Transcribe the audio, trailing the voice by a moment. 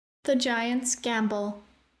The Giants Gamble.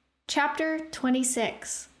 Chapter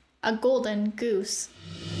 26. A Golden Goose.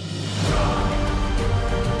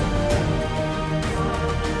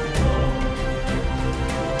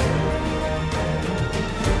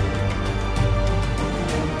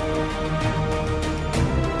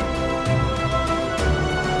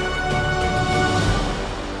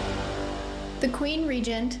 The Queen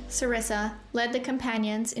Regent, Sarissa, led the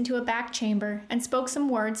companions into a back chamber and spoke some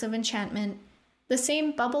words of enchantment. The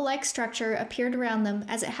same bubble-like structure appeared around them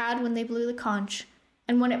as it had when they blew the conch,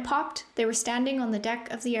 and when it popped, they were standing on the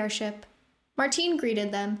deck of the airship. Martine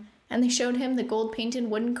greeted them, and they showed him the gold-painted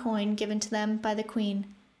wooden coin given to them by the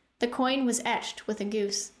Queen. The coin was etched with a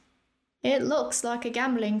goose. "It looks like a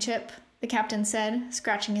gambling chip," the captain said,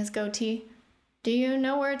 scratching his goatee. "Do you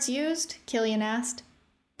know where it's used?" Killian asked.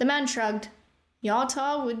 The man shrugged.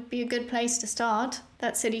 "Yartar would be a good place to start.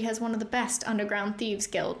 That city has one of the best underground thieves'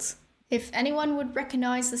 guilds. If anyone would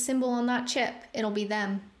recognize the symbol on that chip, it'll be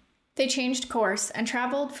them." They changed course and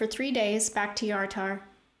traveled for 3 days back to Yartar.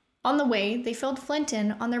 On the way, they filled Flint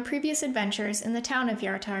in on their previous adventures in the town of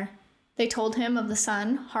Yartar. They told him of the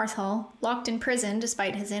son, Harthal, locked in prison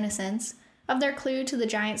despite his innocence, of their clue to the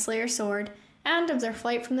giant slayer sword, and of their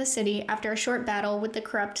flight from the city after a short battle with the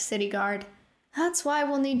corrupt city guard. "That's why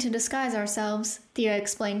we'll need to disguise ourselves," Thea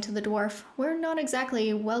explained to the dwarf. "We're not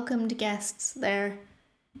exactly welcomed guests there."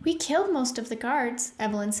 "We killed most of the guards,"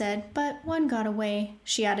 Evelyn said, "but one got away,"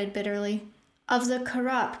 she added bitterly. "Of the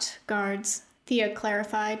corrupt guards," Thea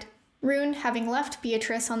clarified. Rune, having left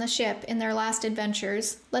Beatrice on the ship in their last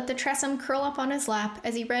adventures, let the Tressum curl up on his lap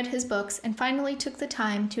as he read his books and finally took the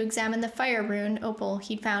time to examine the fire rune opal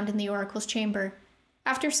he'd found in the oracle's chamber.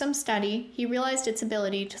 After some study, he realized its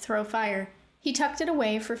ability to throw fire. He tucked it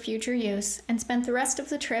away for future use and spent the rest of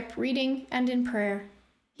the trip reading and in prayer.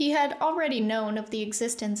 He had already known of the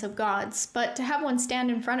existence of gods, but to have one stand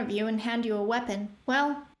in front of you and hand you a weapon,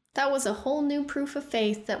 well, that was a whole new proof of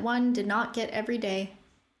faith that one did not get every day.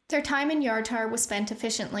 Their time in Yartar was spent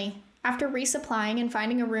efficiently. After resupplying and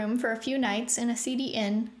finding a room for a few nights in a seedy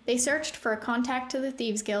inn, they searched for a contact to the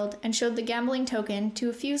Thieves' Guild and showed the gambling token to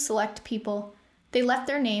a few select people. They left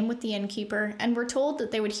their name with the innkeeper and were told that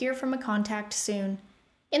they would hear from a contact soon.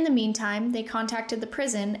 In the meantime, they contacted the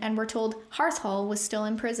prison and were told Harthal was still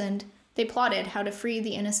imprisoned. They plotted how to free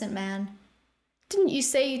the innocent man. "Didn't you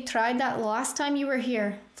say you tried that the last time you were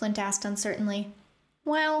here?" Flint asked uncertainly.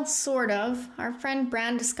 "Well, sort of. Our friend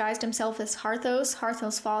Bran disguised himself as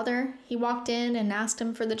Harthal's father. He walked in and asked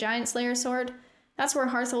him for the giant slayer sword. That's where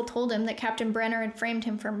Harthal told him that Captain Brenner had framed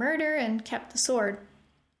him for murder and kept the sword.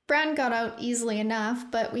 Bran got out easily enough,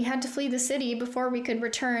 but we had to flee the city before we could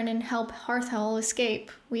return and help Harthal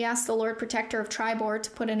escape. We asked the Lord Protector of Tribor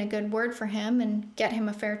to put in a good word for him and get him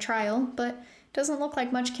a fair trial, but it doesn't look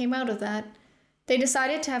like much came out of that. They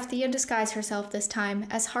decided to have Thea disguise herself this time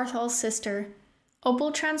as Harthal's sister.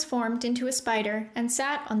 Opal transformed into a spider and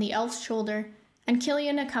sat on the elf's shoulder, and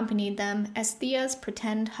Killian accompanied them as Thea's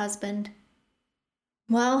pretend husband.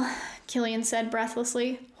 "Well," Killian said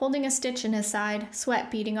breathlessly, holding a stitch in his side,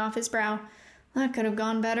 sweat beading off his brow, "that could have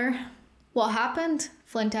gone better." "What happened?"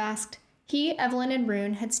 Flint asked. He, Evelyn, and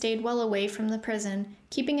Rune had stayed well away from the prison,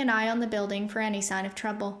 keeping an eye on the building for any sign of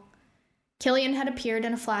trouble. Killian had appeared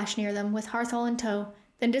in a flash near them with Harthal in tow,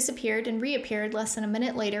 then disappeared and reappeared less than a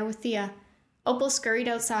minute later with Thea. Opal scurried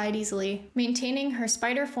outside easily, maintaining her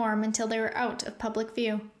spider form until they were out of public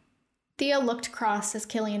view. Thea looked cross as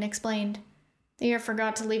Killian explained. "Thea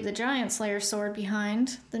forgot to leave the giant slayer sword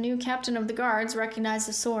behind. The new captain of the guards recognized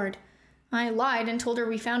the sword. I lied and told her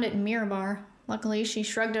we found it in Mirabar. Luckily, she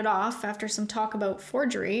shrugged it off after some talk about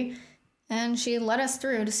forgery, and she let us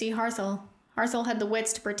through to see Harthal. Harthal had the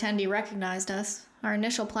wits to pretend he recognized us. Our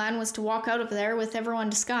initial plan was to walk out of there with everyone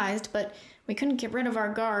disguised, but we couldn't get rid of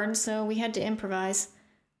our guard, so we had to improvise.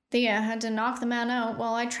 Thea had to knock the man out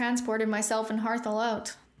while I transported myself and Harthal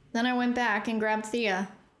out. Then I went back and grabbed Thea.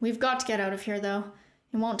 We've got to get out of here, though.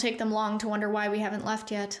 It won't take them long to wonder why we haven't left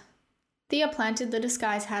yet." Thea planted the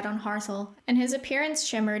disguise hat on Harthal, and his appearance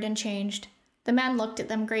shimmered and changed. The man looked at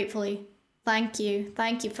them gratefully. Thank you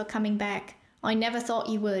for coming back. I never thought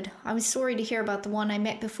you would. I was sorry to hear about the one I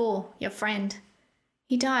met before, your friend."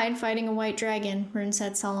 "He died fighting a white dragon," Rune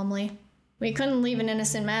said solemnly. "We couldn't leave an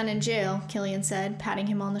innocent man in jail," Killian said, patting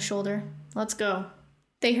him on the shoulder. "Let's go."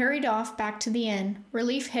 They hurried off back to the inn,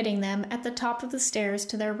 relief hitting them at the top of the stairs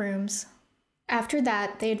to their rooms. After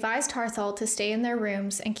that, they advised Harthal to stay in their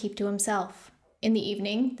rooms and keep to himself. In the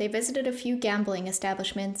evening, they visited a few gambling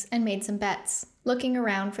establishments and made some bets, looking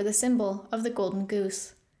around for the symbol of the golden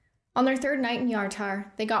goose. On their third night in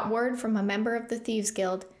Yartar, they got word from a member of the Thieves'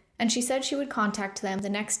 Guild, and she said she would contact them the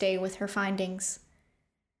next day with her findings.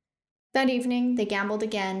 That evening, they gambled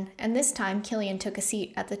again, and this time Killian took a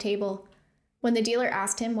seat at the table. When the dealer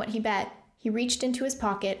asked him what he bet, he reached into his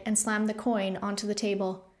pocket and slammed the coin onto the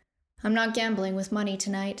table. "I'm not gambling with money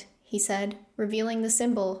tonight," he said, revealing the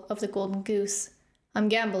symbol of the golden goose. "I'm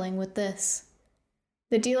gambling with this."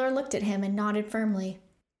 The dealer looked at him and nodded firmly.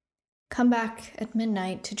 "Come back at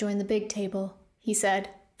midnight to join the big table," he said.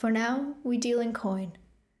 "For now, we deal in coin."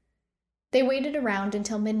 They waited around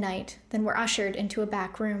until midnight, then were ushered into a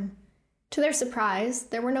back room. To their surprise,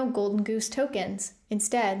 there were no golden goose tokens.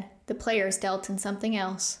 Instead, the players dealt in something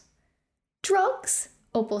else. "Drugs?"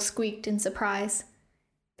 Opal squeaked in surprise.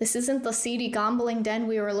 "This isn't the seedy gambling den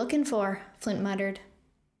we were looking for," Flint muttered.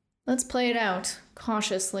 "Let's play it out,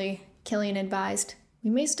 cautiously," Killian advised. "We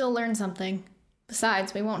may still learn something.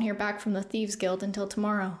 Besides, we won't hear back from the Thieves' Guild until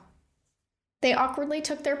tomorrow." They awkwardly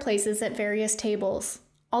took their places at various tables.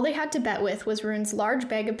 All they had to bet with was Rune's large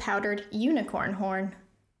bag of powdered unicorn horn.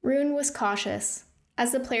 Rune was cautious.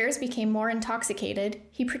 As the players became more intoxicated,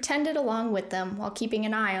 he pretended along with them while keeping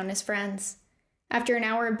an eye on his friends. After an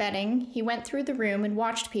hour of betting, he went through the room and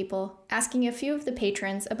watched people, asking a few of the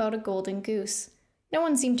patrons about a golden goose. No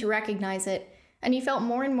one seemed to recognize it, and he felt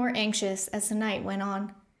more and more anxious as the night went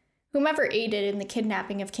on. Whomever aided in the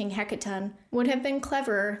kidnapping of King Hecaton would have been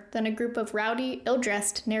cleverer than a group of rowdy,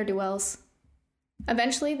 ill-dressed ne'er-do-wells.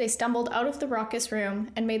 Eventually, they stumbled out of the raucous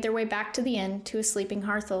room and made their way back to the inn to a sleeping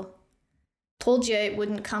Harthel. "Told you it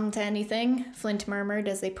wouldn't come to anything," Flint murmured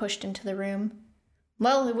as they pushed into the room.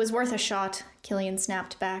 "Well, it was worth a shot," Killian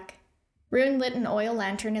snapped back. Rune lit an oil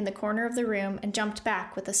lantern in the corner of the room and jumped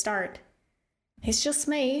back with a start. "It's just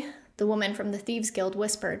me," the woman from the Thieves' Guild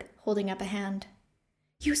whispered, holding up a hand.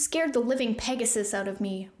 "You scared the living Pegasus out of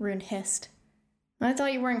me," Rune hissed. "I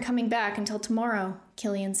thought you weren't coming back until tomorrow,"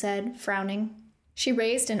 Killian said, frowning. She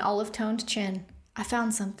raised an olive-toned chin. "I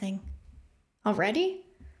found something." "Already?"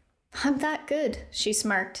 "I'm that good," she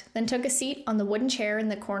smirked, then took a seat on the wooden chair in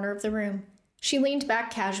the corner of the room. She leaned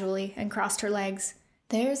back casually and crossed her legs.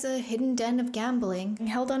 "There's a hidden den of gambling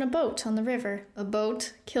held on a boat on the river." "A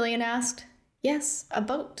boat?" Killian asked. "Yes, a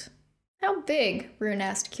boat." "How big?" Rune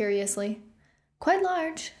asked curiously. "Quite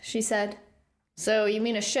large," she said. "So you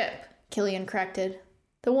mean a ship?" Killian corrected.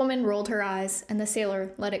 The woman rolled her eyes, and the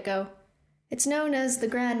sailor let it go. "It's known as the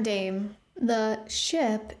Grand Dame. The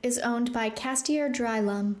ship is owned by Castier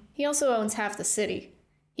Drylum. He also owns half the city.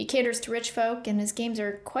 He caters to rich folk, and his games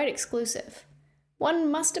are quite exclusive.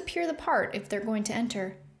 One must appear the part if they're going to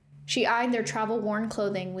enter." She eyed their travel-worn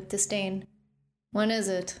clothing with disdain. "When is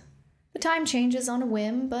it?" "The time changes on a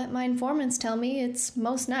whim, but my informants tell me it's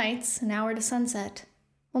most nights, an hour to sunset.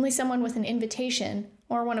 Only someone with an invitation,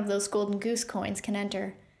 or one of those golden goose coins, can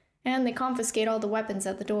enter, and they confiscate all the weapons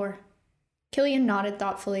at the door." Killian nodded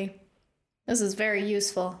thoughtfully. "This is very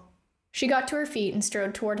useful." She got to her feet and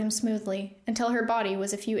strode toward him smoothly, until her body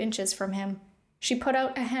was a few inches from him. She put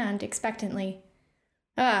out a hand expectantly.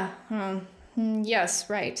 Yes,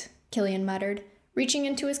 right," Killian muttered, reaching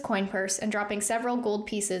into his coin purse and dropping several gold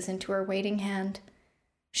pieces into her waiting hand.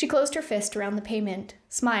 She closed her fist around the payment,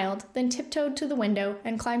 smiled, then tiptoed to the window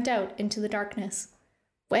and climbed out into the darkness.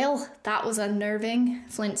 "Well, that was unnerving,"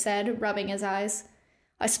 Flint said, rubbing his eyes.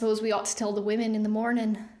 "I suppose we ought to tell the women in the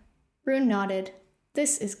morning." Rune nodded.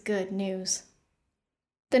 "This is good news."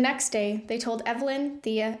 The next day, they told Evelyn,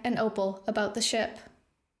 Thea, and Opal about the ship.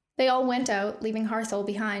 They all went out, leaving Harthel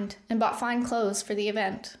behind, and bought fine clothes for the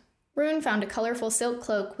event. Rune found a colorful silk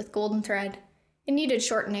cloak with golden thread. It needed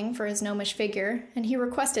shortening for his gnomish figure, and he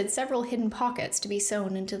requested several hidden pockets to be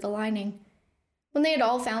sewn into the lining. When they had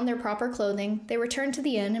all found their proper clothing, they returned to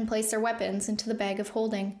the inn and placed their weapons into the bag of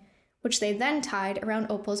holding, which they then tied around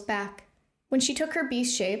Opal's back. When she took her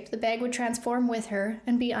beast shape, the bag would transform with her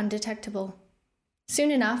and be undetectable.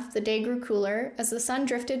 Soon enough, the day grew cooler as the sun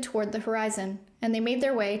drifted toward the horizon, and they made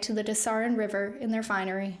their way to the Desarin River in their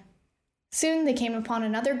finery. Soon they came upon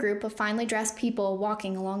another group of finely dressed people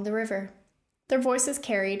walking along the river. Their voices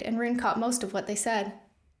carried, and Rune caught most of what they said.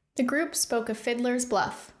 The group spoke of Fiddler's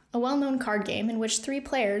Bluff, a well-known card game in which 3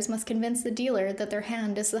 players must convince the dealer that their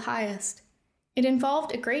hand is the highest. It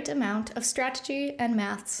involved a great amount of strategy and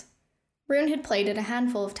maths. Rune had played it a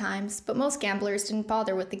handful of times, but most gamblers didn't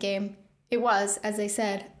bother with the game. It was, as they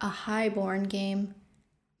said, a high-born game.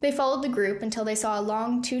 They followed the group until they saw a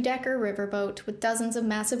long 2-decker riverboat with dozens of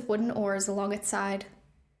massive wooden oars along its side.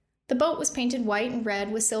 The boat was painted white and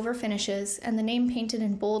red with silver finishes, and the name painted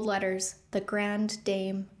in bold letters, the Grand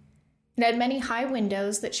Dame. It had many high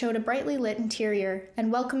windows that showed a brightly lit interior,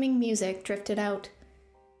 and welcoming music drifted out.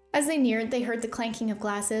 As they neared, they heard the clanking of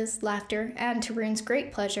glasses, laughter, and, to Rune's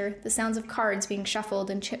great pleasure, the sounds of cards being shuffled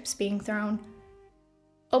and chips being thrown.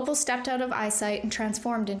 Opal stepped out of eyesight and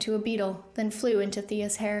transformed into a beetle, then flew into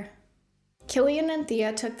Thea's hair. Killian and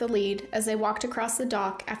Thea took the lead as they walked across the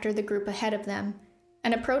dock after the group ahead of them,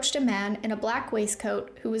 and approached a man in a black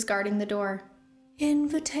waistcoat who was guarding the door.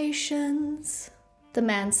 "Invitations," the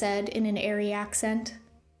man said in an airy accent.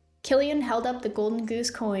 Killian held up the golden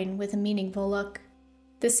goose coin with a meaningful look.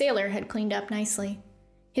 The sailor had cleaned up nicely.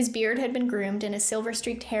 His beard had been groomed and his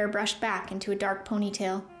silver-streaked hair brushed back into a dark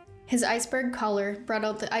ponytail. His iceberg collar brought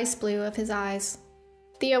out the ice blue of his eyes.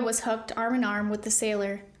 Thea was hooked arm in arm with the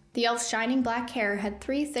sailor. The elf's shining black hair had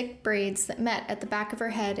 3 thick braids that met at the back of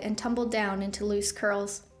her head and tumbled down into loose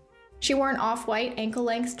curls. She wore an off-white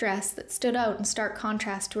ankle-length dress that stood out in stark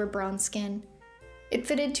contrast to her bronze skin. It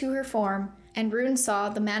fitted to her form, and Rune saw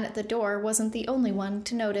the man at the door wasn't the only one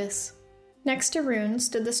to notice. Next to Rune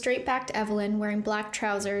stood the straight-backed Evelyn wearing black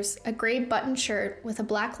trousers, a grey buttoned shirt with a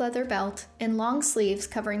black leather belt, and long sleeves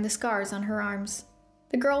covering the scars on her arms.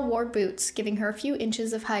 The girl wore boots, giving her a few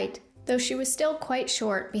inches of height, though she was still quite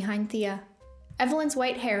short behind Thea. Evelyn's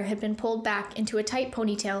white hair had been pulled back into a tight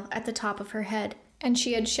ponytail at the top of her head, and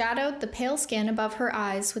she had shadowed the pale skin above her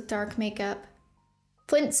eyes with dark makeup.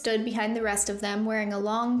 Flint stood behind the rest of them wearing a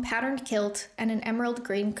long, patterned kilt and an emerald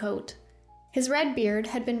green coat. His red beard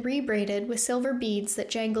had been rebraided with silver beads that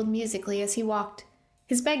jangled musically as he walked.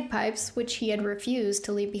 His bagpipes, which he had refused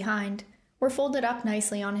to leave behind, were folded up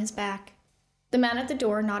nicely on his back. The man at the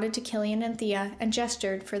door nodded to Killian and Thea and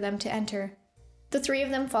gestured for them to enter. The 3 of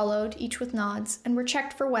them followed, each with nods, and were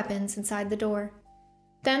checked for weapons inside the door.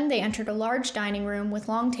 Then they entered a large dining room with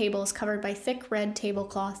long tables covered by thick red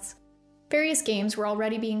tablecloths. Various games were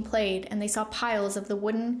already being played, and they saw piles of the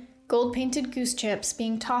wooden, gold-painted goose chips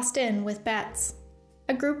being tossed in with bets.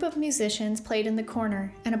 A group of musicians played in the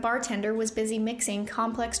corner, and a bartender was busy mixing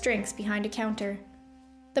complex drinks behind a counter.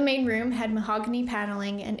 The main room had mahogany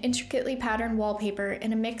paneling and intricately patterned wallpaper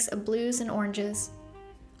in a mix of blues and oranges.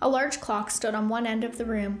 A large clock stood on one end of the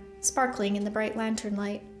room, sparkling in the bright lantern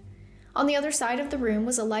light. On the other side of the room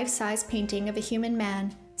was a life-size painting of a human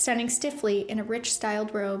man, standing stiffly in a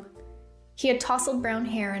rich-styled robe. He had tousled brown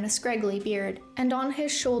hair and a scraggly beard, and on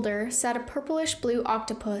his shoulder sat a purplish-blue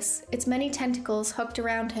octopus, its many tentacles hooked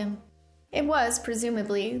around him. It was,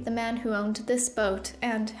 presumably, the man who owned this boat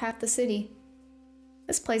and half the city.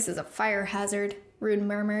 "This place is a fire hazard," Rune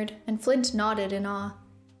murmured, and Flint nodded in awe.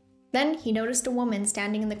 Then he noticed a woman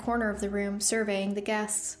standing in the corner of the room, surveying the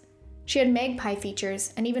guests. She had magpie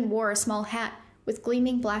features and even wore a small hat with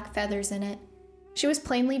gleaming black feathers in it. She was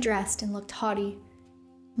plainly dressed and looked haughty.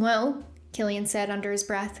 "Well," Killian said under his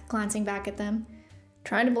breath, glancing back at them,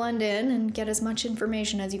 "try to blend in and get as much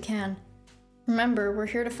information as you can. Remember, we're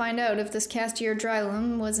here to find out if this Castier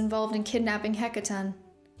Drylum was involved in kidnapping Hecaton."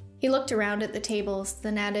 He looked around at the tables,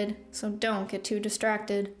 then added, "So don't get too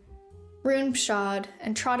distracted." Rune pshawed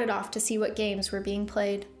and trotted off to see what games were being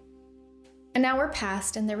played. An hour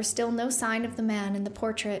passed and there was still no sign of the man in the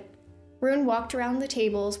portrait. Rune walked around the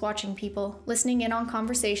tables watching people, listening in on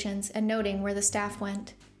conversations and noting where the staff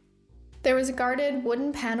went. There was a guarded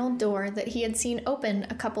wooden paneled door that he had seen open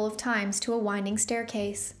a couple of times to a winding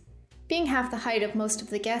staircase. Being half the height of most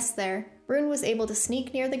of the guests there, Rune was able to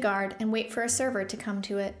sneak near the guard and wait for a server to come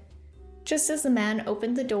to it. Just as the man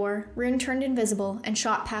opened the door, Rune turned invisible and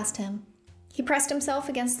shot past him. He pressed himself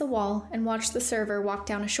against the wall and watched the server walk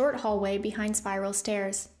down a short hallway behind spiral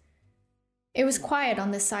stairs. It was quiet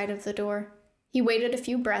on this side of the door. He waited a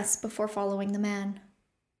few breaths before following the man.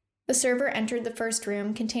 The server entered the first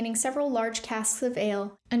room containing several large casks of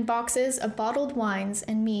ale and boxes of bottled wines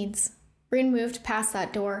and meads. Rune moved past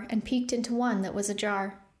that door and peeked into one that was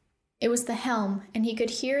ajar. It was the helm, and he could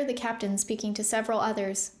hear the captain speaking to several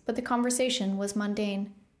others, but the conversation was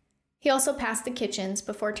mundane. He also passed the kitchens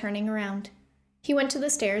before turning around. He went to the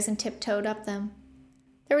stairs and tiptoed up them.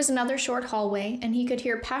 There was another short hallway, and he could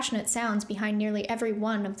hear passionate sounds behind nearly every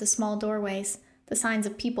one of the small doorways, the signs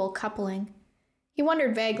of people coupling. He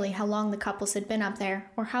wondered vaguely how long the couples had been up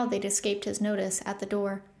there, or how they'd escaped his notice at the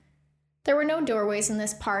door. There were no doorways in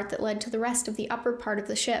this part that led to the rest of the upper part of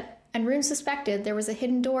the ship, and Rune suspected there was a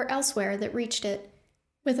hidden door elsewhere that reached it.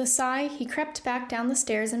 With a sigh, he crept back down the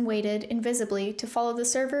stairs and waited, invisibly, to follow the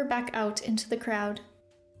server back out into the crowd.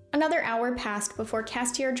 Another hour passed before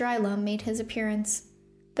Castier Drylum made his appearance.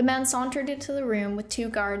 The man sauntered into the room with 2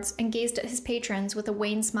 guards and gazed at his patrons with a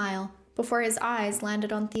wan smile, before his eyes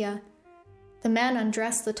landed on Thea. The man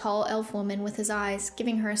undressed the tall elf woman with his eyes,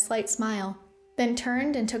 giving her a slight smile, then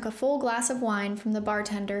turned and took a full glass of wine from the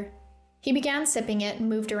bartender. He began sipping it and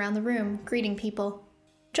moved around the room, greeting people.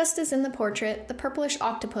 Just as in the portrait, the purplish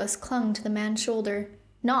octopus clung to the man's shoulder,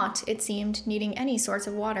 not, it seemed, needing any source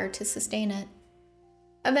of water to sustain it.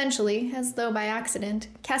 Eventually, as though by accident,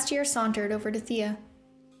 Castier sauntered over to Thea.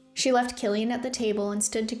 She left Killian at the table and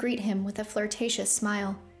stood to greet him with a flirtatious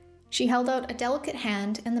smile. She held out a delicate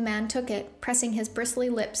hand, and the man took it, pressing his bristly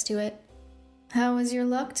lips to it. "How is your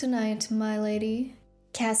luck tonight, my lady?"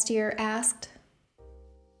 Castier asked.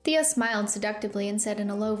 Thea smiled seductively and said in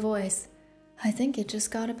a low voice, "I think it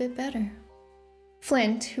just got a bit better."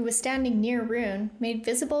 Flint, who was standing near Rune, made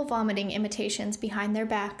visible vomiting imitations behind their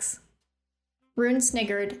backs. Rune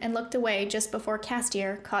sniggered and looked away just before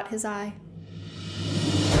Castier caught his eye.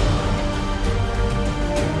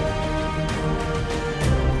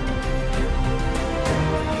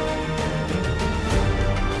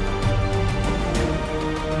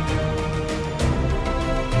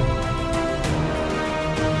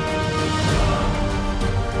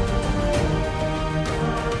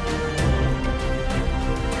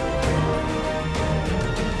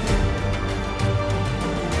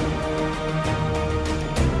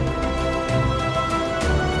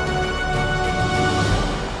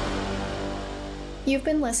 You've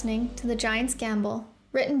been listening to The Giant's Gamble,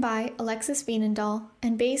 written by Alexis Veenendaal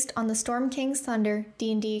and based on the Stormking's Thunder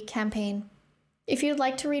D&D campaign. If you'd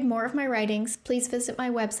like to read more of my writings, please visit my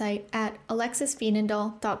website at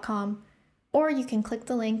alexisveenendaal.com, or you can click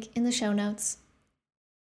the link in the show notes.